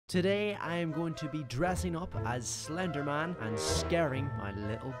Today I am going to be dressing up as Slenderman and scaring my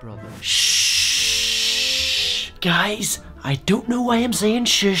little brother. Shh! Guys, I don't know why I'm saying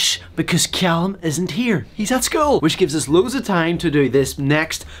shush, because Callum isn't here. He's at school, which gives us loads of time to do this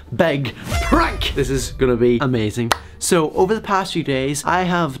next big prank. This is gonna be amazing. So, over the past few days, I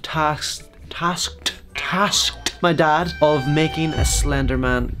have tasked my dad of making a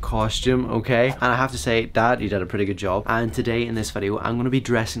Slenderman costume, okay? And I have to say, Dad, you did a pretty good job. And today in this video, I'm gonna be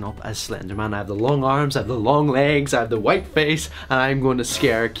dressing up as Slenderman. I have the long arms, I have the long legs, I have the white face, and I'm going to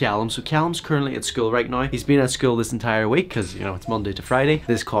scare Callum. So Callum's currently at school right now. He's been at school this entire week because, you know, it's Monday to Friday.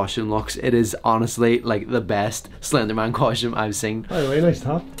 This costume looks, it is honestly like the best Slenderman costume I've seen. By the way, nice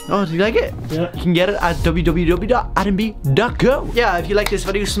top. Oh, do you like it? Yeah. You can get it at www.admb.co. Yeah, if you like this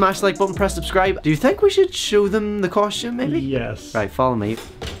video, smash the like button, press subscribe. Do you think we should show them the costume, maybe? Yes. Right, follow me.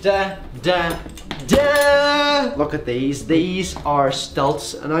 Look at these. These are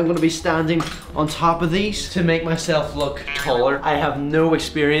stilts, and I'm going to be standing on top of these to make myself look taller. I have no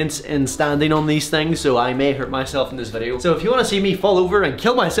experience in standing on these things, so I may hurt myself in this video. So if you want to see me fall over and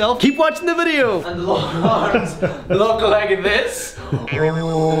kill myself, keep watching the video. And the long arms look like this.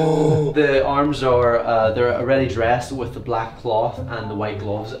 Oh. The arms are they're already dressed with the black cloth and the white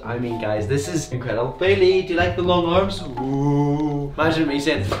gloves. I mean, guys, this is incredible. Bailey, do you like the long arms? Ooh. Imagine me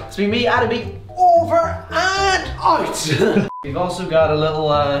saying, it's me, Adamy, over and out. We've also got a little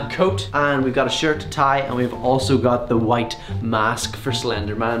coat, and we've got a shirt, tie, and we've also got the white mask for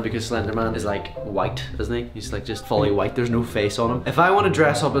Slenderman, because Slenderman is like white, isn't he? He's like just fully white. There's no face on him. If I want to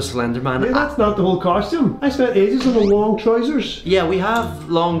dress up as Slenderman, hey, that's not the whole costume. I spent ages on the long trousers. Yeah, we have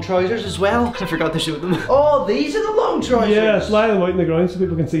long trousers as well. I forgot to show them. Oh, these are the long trousers. Yeah, slide them out in the ground so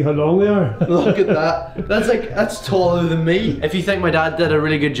people can see how long they are. Look at that. That's taller than me. If you think my dad did a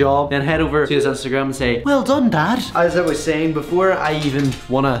really good job, then head over to his Instagram and say, well done, Dad. As I was saying, before I even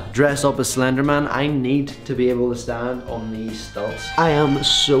want to dress up as Slenderman, I need to be able to stand on these stilts. I am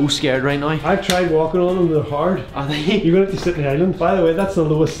so scared right now. I've tried walking on them, they're hard. Are they? You're going to have to sit in the island. By the way, that's the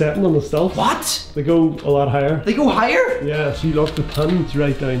lowest setting on the stilts. What? They go a lot higher. They go higher? Yeah, so you look, the pins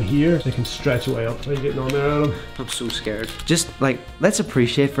right down here, they can stretch away up. How are you getting on there, Adam? I'm so scared. Just like, let's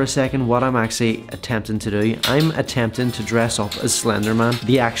appreciate for a second what I'm actually attempting to do. I'm attempting to dress up as Slenderman,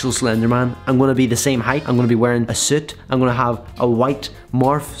 the actual Slenderman. I'm going to be the same height. I'm going to be wearing a suit. I'm going to have a white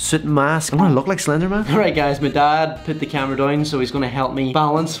morph suit and mask. I'm going to look like Slenderman. Alright guys, my dad put the camera down, so he's going to help me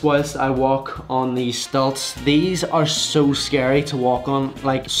balance whilst I walk on these stilts. These are so scary to walk on,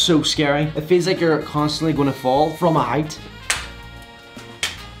 like so scary. It feels like you're constantly going to fall from a height.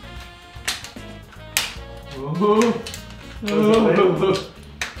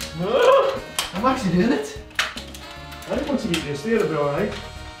 I'm actually doing it. I think once you get used to it, it'll be alright.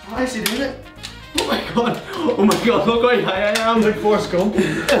 I'm actually doing it. Oh my god. Oh my god, look how high I am. Like Forrest Gump.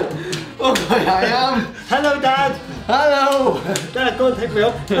 Look how high I am. Hello, Dad. Hello. Dad, go and take me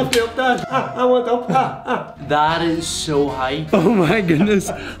up. Help me up, Dad. I want up. That is so high. Oh my goodness.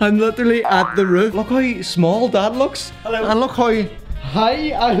 I'm literally at the roof. Look how small Dad looks. Hello. And look how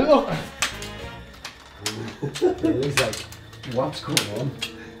high I look. He's like, what's going on?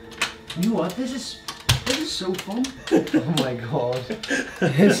 You know what? This is so fun. Oh my god.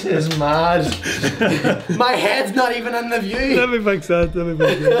 This is mad. My head's not even in the view. Let me fix that.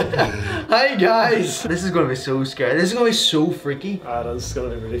 Hi guys. This is going to be so scary. This is going to be so freaky. Ah, that's going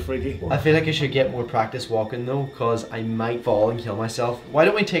to be really freaky. I feel like I should get more practice walking though, because I might fall and kill myself. Why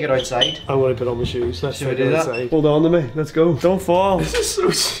don't we take it outside? I'm going to put on my shoes. Let's Should we take do it that? outside. Hold on to me. Let's go. Don't fall. This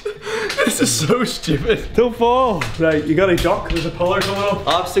is so stupid. Don't fall. Right, you got a duck. There's a pillar coming up.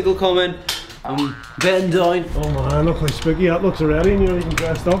 Obstacle coming. I'm bend down. Oh man, look how spooky that looks already, and you're even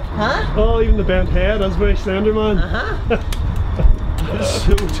dressed up. Huh? Oh, even the bent head, that's very Slenderman.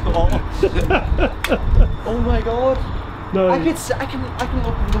 So tall. Oh my god. No. I can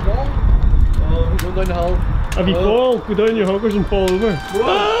look over the wall. Oh, I'm going down the hole. If you fall, go down your huggers and fall over. Whoa.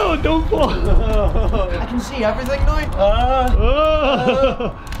 Oh, don't fall. I can see everything now.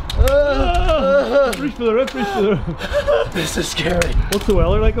 Reach for the roof, reach for the roof. This is scary. What's the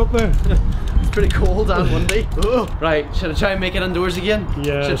weather like up there? It's pretty cold and windy. Right, should I try and make it indoors again?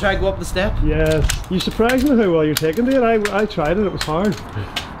 Yes. Should I try and go up the step? Yes. You surprised me how well you're taking to it. I tried it, it was hard.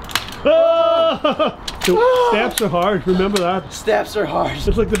 So steps are hard, remember that. Steps are hard.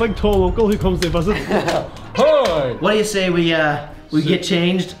 It's like the big tall uncle who comes to visit. Hi. What do you say we get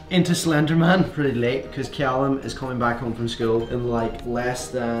changed into Slenderman pretty late, because Callum is coming back home from school in like less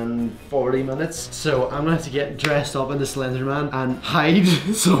than 40 minutes. So I'm gonna have to get dressed up into Slenderman and hide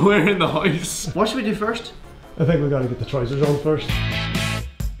somewhere in the house. What should we do first? I think we gotta get the trousers on first.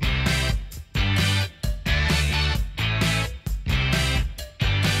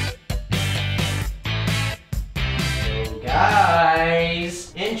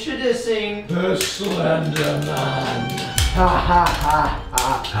 to sing The SLENDERMAN. ha ha ha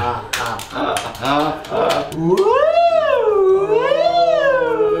ha ha ha ha. Woo!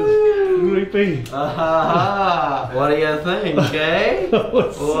 Creepy. What do you think, eh?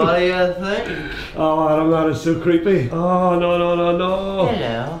 What do you think? Oh, Adam, that is so creepy. Oh, no, no, no, no.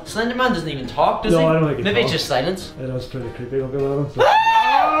 Hello. Slenderman doesn't even talk, does he? No, I don't think he Maybe it's talks. just silence. It is pretty creepy looking at him. So. Hey!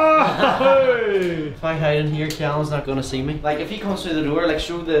 If I hide in here, Callum's not gonna see me. Like if he comes through the door, like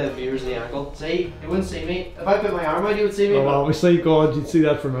show the viewers the angle. See, he wouldn't see me. If I put my arm out, he would see me. Oh, obviously, God, you'd see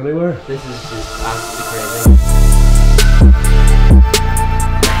that from anywhere. This is just absolutely crazy.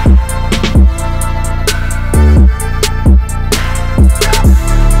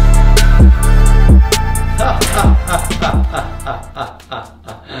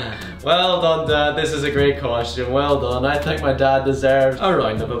 Well done, Dad. This is a great costume. Well done. I think my dad deserves a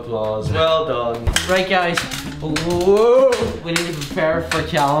round of applause. Well done. Right, guys. Whoa. We need to prepare for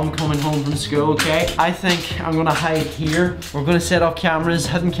Callum coming home from school, okay? I think I'm gonna hide here. We're gonna set up cameras,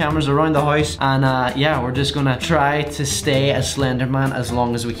 hidden cameras around the house. And yeah, we're just gonna try to stay a Slenderman as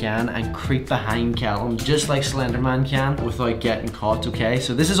long as we can and creep behind Callum, just like Slenderman can, without getting caught, okay?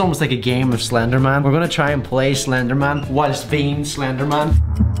 So this is almost like a game of Slenderman. We're gonna try and play Slenderman whilst being Slenderman.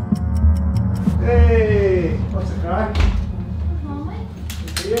 Hey! What's the crack? Mommy,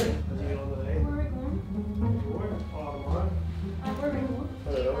 Here. How's it going on today? where are we going? Where? Oh, man. Where are we going?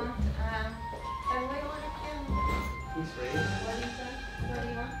 Hello. Are we going again? He's free. What do you say? Where do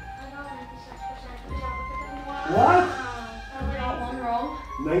you want? I got 96% of the job with the What? I got one wrong.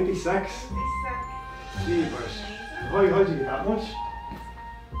 96. Jeepers. How'd you get that much?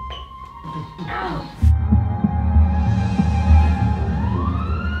 Ow!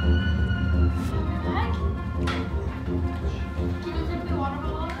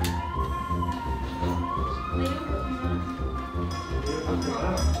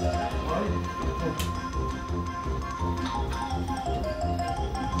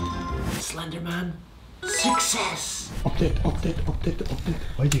 Slenderman, success! Update, update, update, update.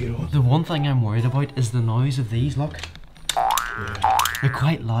 How'd you get on? The one thing I'm worried about is the noise of these, look. They're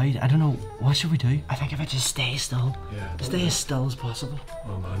quite loud. I don't know, what should we do? I think if I just stay still. Yeah. Stay as still as possible.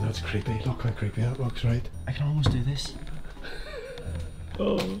 Oh man, that's creepy. Look how creepy that looks, right? I can almost do this.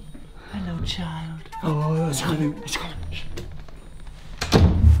 Oh. Hello, child. Oh, that's It's coming, creepy. it's coming.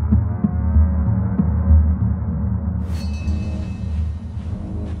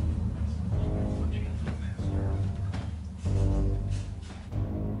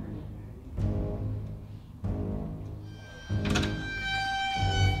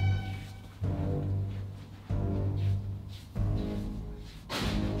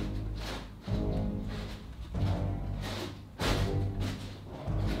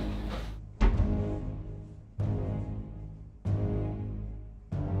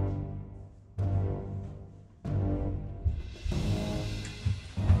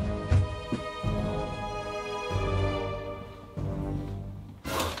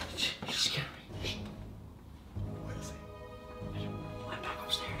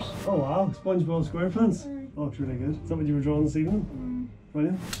 Oh wow, SpongeBob SquarePants. Oh, it's really good. Is that what you were drawing this evening?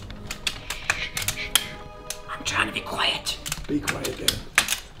 Brilliant. I'm trying to be quiet. Be quiet then.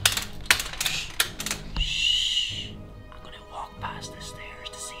 Shh. I'm gonna walk past the stairs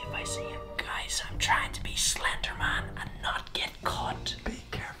to see if I see him. Guys, I'm trying to be Slenderman and not get caught. Be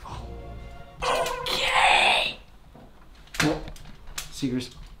careful. Okay.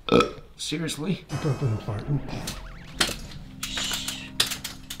 Seriously? Burping and farting.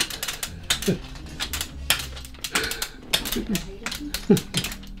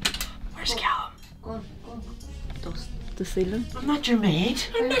 Where's Callum? Go on. Dust the ceiling. I'm not your maid.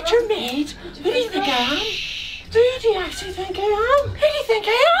 I'm not your maid. Who do you think I am? Who do you actually think I am? Who do you think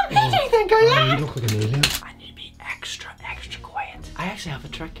I am? Who do you think I Oh, am? you look like an alien. I need to be extra quiet. I actually have a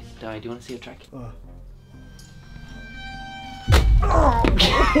trick. Do you want to see a trick? Oh.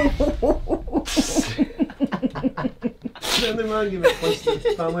 Slenderman, give it twice the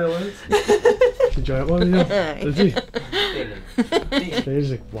family allowance. Enjoy it one, yeah? Did you?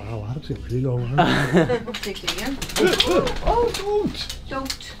 He's like, wow, Adam's got really long arms. We'll take it again. Oh, don't!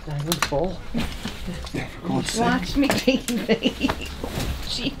 Don't. I'm gonna fall. Yeah, for God's sake. Watch me, baby.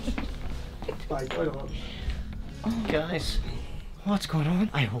 Jeez. Bye, go on. Guys, what's going on?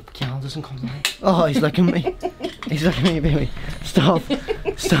 I hope Cal doesn't come back. Oh, he's looking at me. He's looking at me, baby. Stop.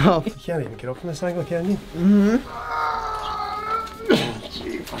 Stop. You can't even get up from this angle, can you? Mm-hmm.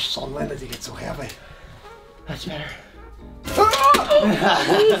 Gee, for sun, when did you get so heavy? That's better.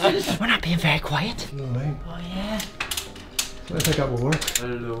 We're not being very quiet. No way. Oh, yeah. I think that will work.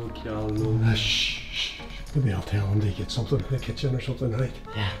 Hello, Cal. Shh. Maybe I'll tell him to get something in the kitchen or something, right?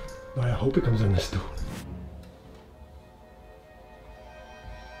 Yeah. No, I hope it comes in this door.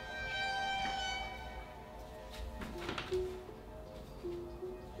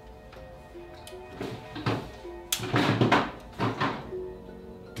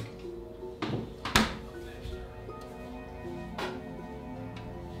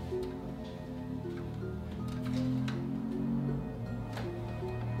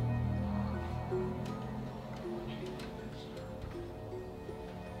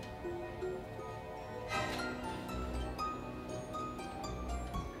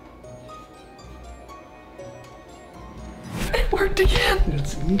 Worked again! You didn't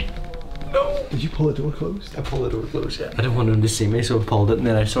see me? No! Did you pull the door closed? I pulled the door closed, yeah. I didn't want him to see me, so I pulled it and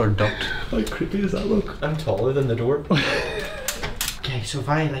then I sort of ducked. How creepy does that look? I'm taller than the door. Okay, so if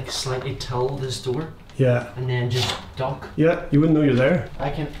I like slightly tilt this door Yeah. and then just duck, Yeah, you wouldn't know you're there. I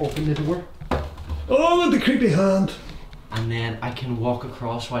can open the door Oh, the creepy hand! and then I can walk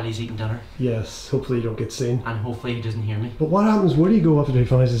across while he's eating dinner Yes, hopefully you don't get seen. and hopefully he doesn't hear me. But what happens, where do you go after he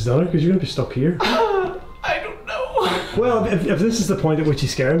finds his dinner? Because you're going to be stuck here. I don't know. Well, if this is the point at which you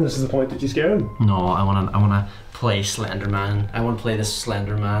scare him, this is the point that you scare him. No, I wanna play Slenderman. I wanna play this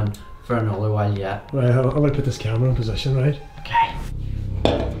Slenderman for another while yet. Right, I'm going to put this camera in position, right? Okay.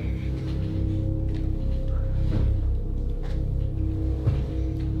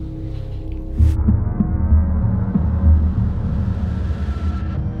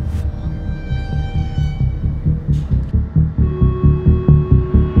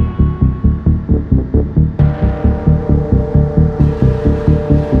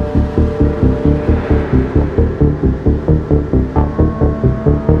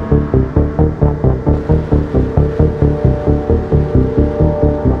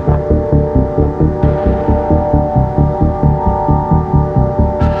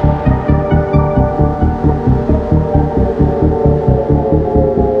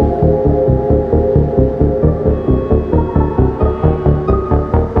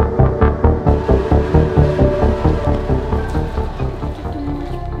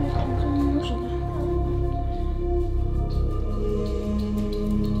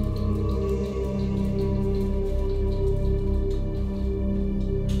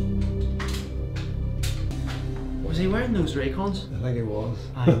 Was he wearing those Raycons? I think it was.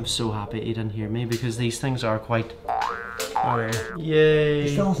 I'm so happy he didn't hear me because these things are quite... Oh, Yay! he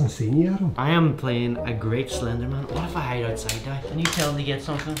still hasn't seen you, Adam. I am playing a great Slenderman. What if I hide outside now? Can you tell him to get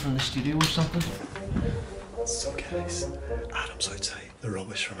something from the studio or something? So guys, Adam's outside. The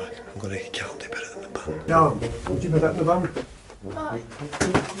rubbish from it. I'm going to get him to put it in the bin. Adam, would you put that in the bin?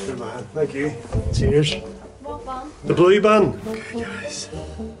 Good man, thank you. Cheers. What bun? The blue bin. Okay guys.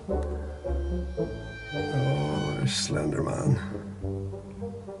 Oh, there's Slenderman.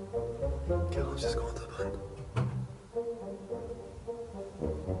 Callum's just going to the bin.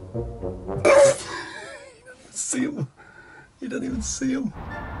 See him. You didn't even see him.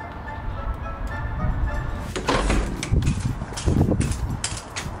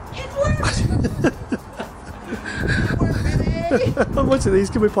 How much of these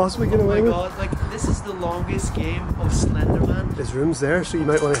can we possibly get away with? Oh my god, like this is the longest game of Slenderman. His room's there, so you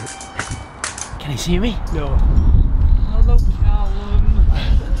might want to. Can he see me? No. Hello, Callum.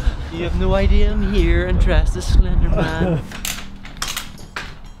 You have no idea I'm here and dressed as Slenderman.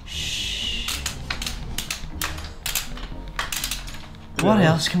 Shh. What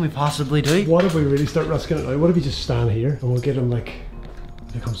else can we possibly do? What if we really start risking it now? What if we just stand here and we'll get him like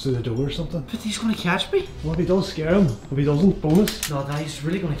if he comes through the door or something? But he's gonna catch me. Well, if he does, scare him. If he doesn't, bonus. No, no, he's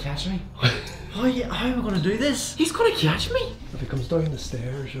really gonna catch me. How am I gonna do this? He's gonna catch me. If he comes down the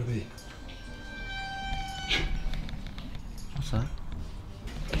stairs, or be. What's that?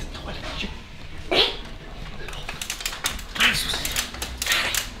 He's in the toilet.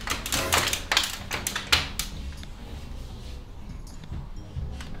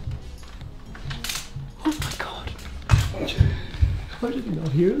 Oh my god. How did he not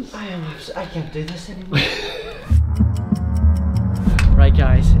hear us? I can't do this anymore. Right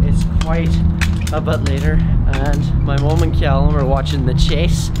guys, it's quite a bit later and my mum and Callum are watching The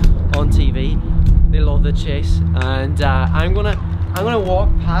Chase on TV. They love The Chase and I'm gonna walk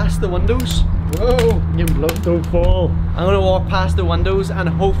past the windows. Whoa! Don't fall. I'm gonna walk past the windows and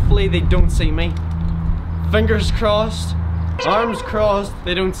hopefully they don't see me. Fingers crossed, arms crossed,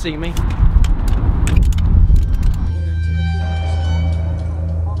 they don't see me.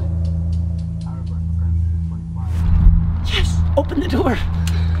 Yes! Open the door!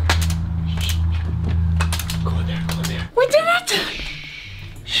 Go in there, go in there. We did it!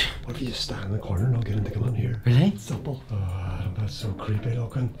 What if you just stand in the corner and I'll get him to come in here? Really? Simple. Oh, Adam, that's so creepy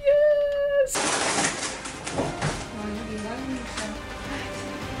looking. Yes!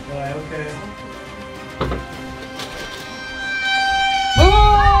 Right, okay.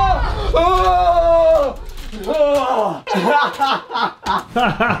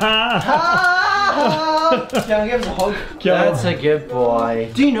 Can I give us a hug? Come on. That's a good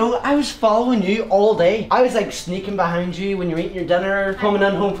boy. Do you know, I was following you all day. I was like sneaking behind you when you're eating your dinner, coming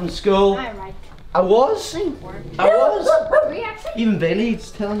in home from school. Alright. I was. I was. Were you actually? Even Bailey's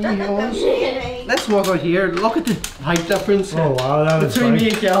telling you I was. Let's walk out here. Look at the height difference. Oh wow, that was between funny. me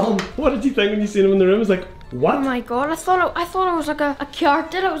and Callum. What did you think when you seen him in the room? It was like, what? Oh my god, I thought it was like a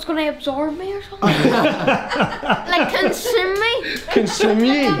character that was gonna absorb me or something. Like consume me. Consume Like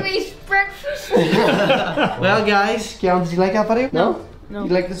you. me breakfast. Well, guys, Callum, did you like that video? No. You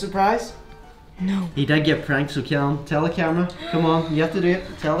like the surprise? No. He did get pranked, so Callum, tell the camera. Come on, you have to do it.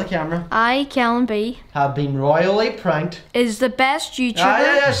 Tell the camera. I, Callum B, Have been royally pranked. is the best YouTuber.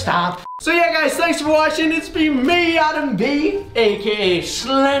 Yeah, stop. So yeah, guys, thanks for watching. It's been me, Adam B, aka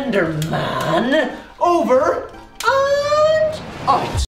Slenderman, over and out.